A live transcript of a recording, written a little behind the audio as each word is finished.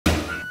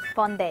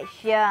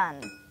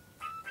foundation,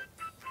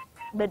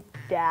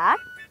 bedak,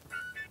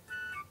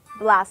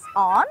 blush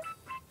on,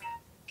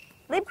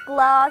 lip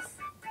gloss,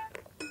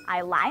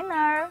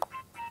 eyeliner,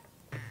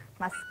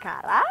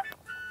 mascara,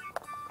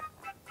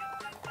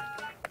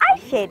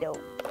 eyeshadow.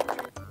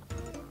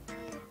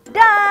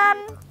 Dan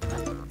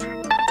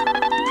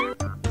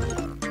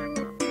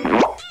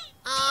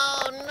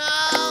oh no.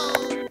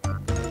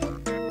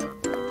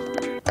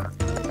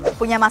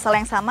 Punya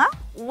masalah yang sama?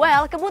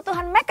 Well,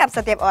 kebutuhan makeup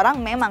setiap orang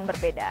memang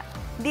berbeda.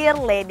 Dear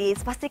ladies,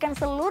 pastikan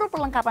seluruh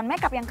perlengkapan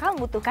makeup yang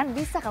kamu butuhkan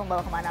bisa kamu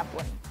bawa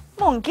kemanapun.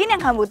 Mungkin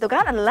yang kamu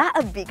butuhkan adalah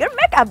a bigger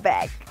makeup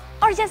bag.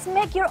 Or just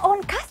make your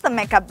own custom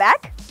makeup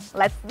bag.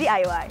 Let's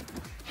DIY.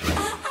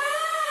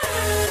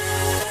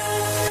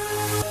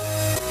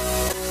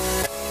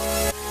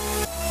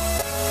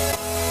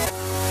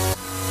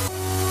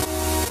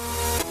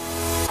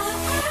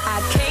 I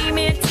came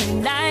here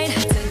tonight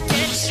to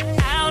get you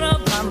out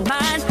of my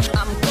mind.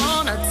 I'm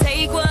gonna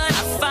take what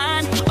I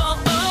find. Oh,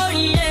 oh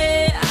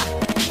yeah.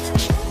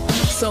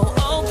 So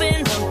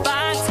open the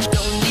box.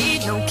 Don't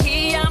need no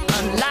key. I'm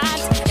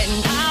unlocked,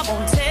 and I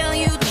won't tell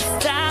you to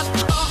stop.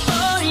 Oh,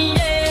 oh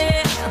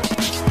yeah.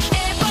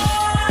 Hey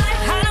boy,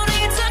 I don't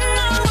need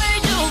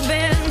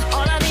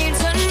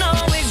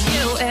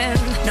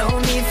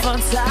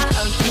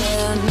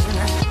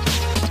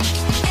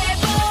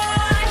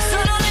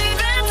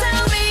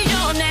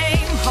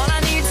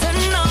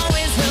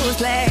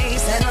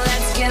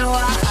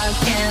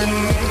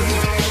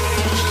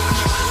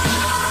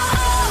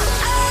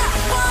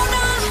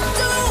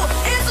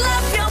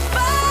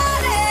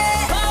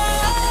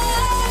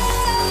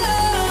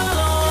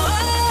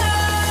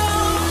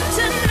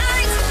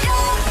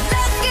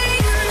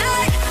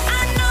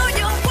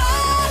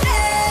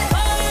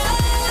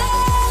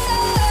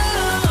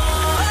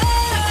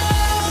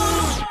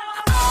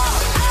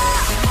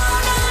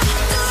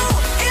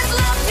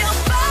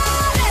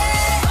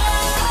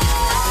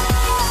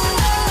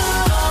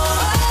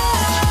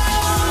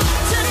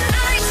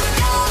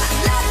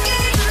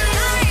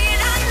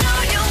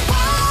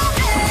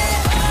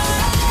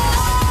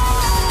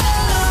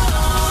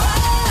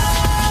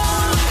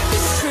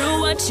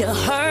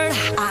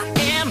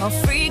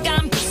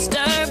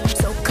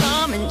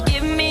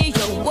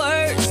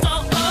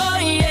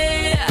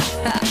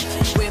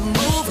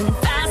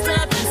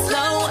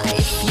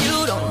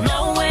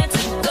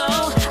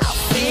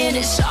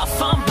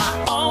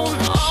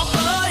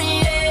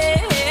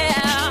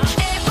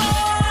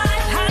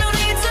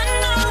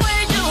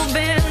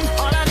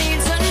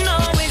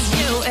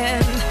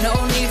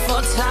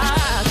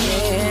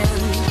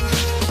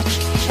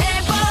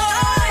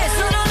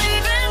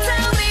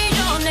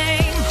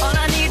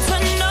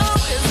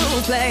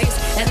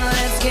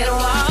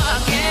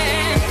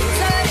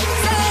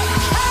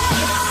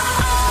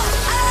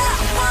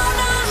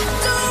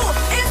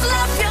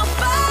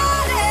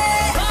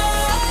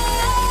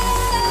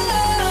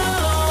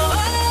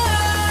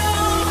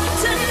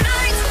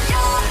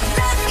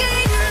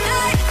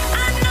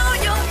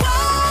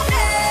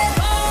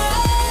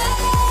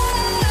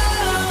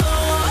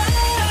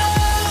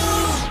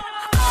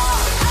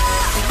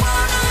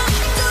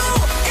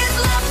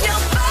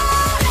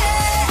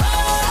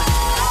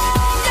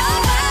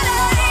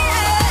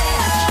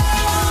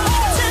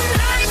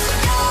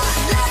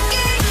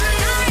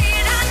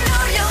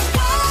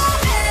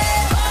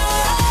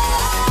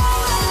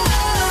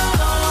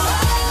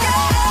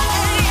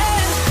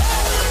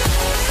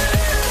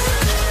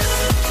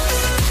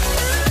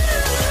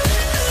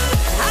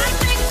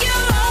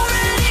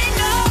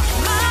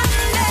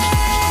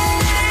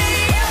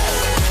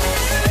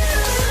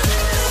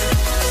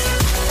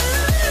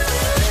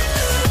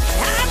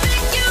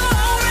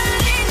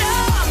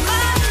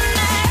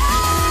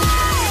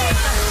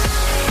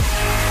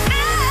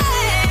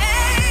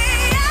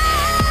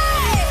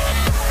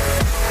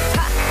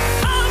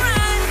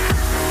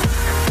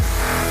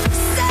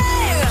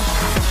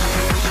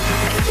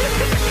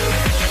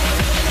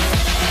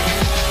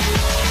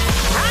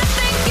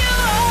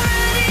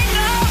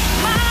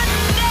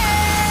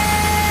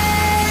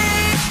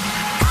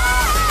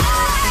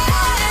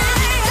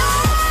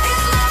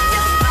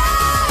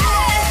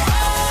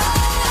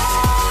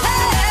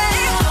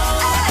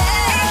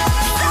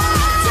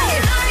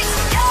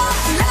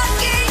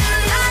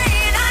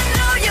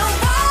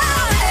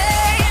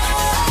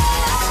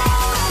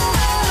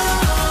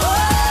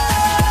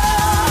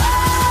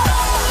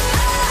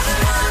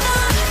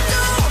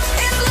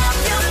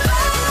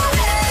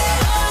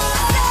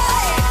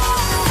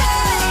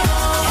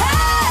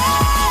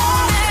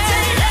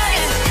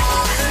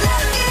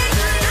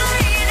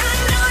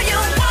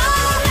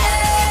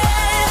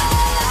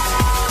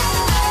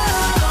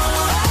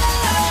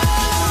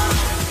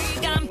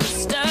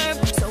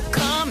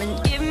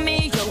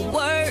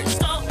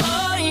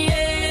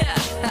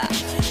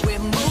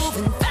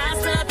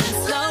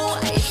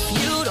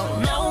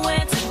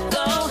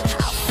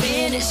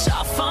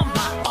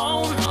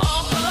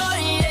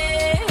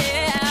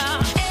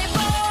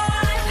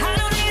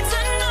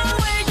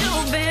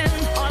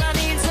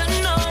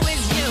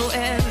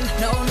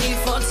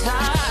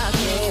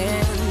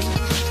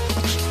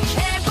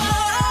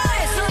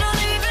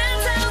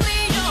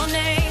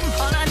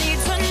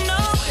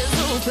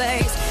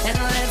place and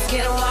let's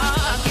get wild.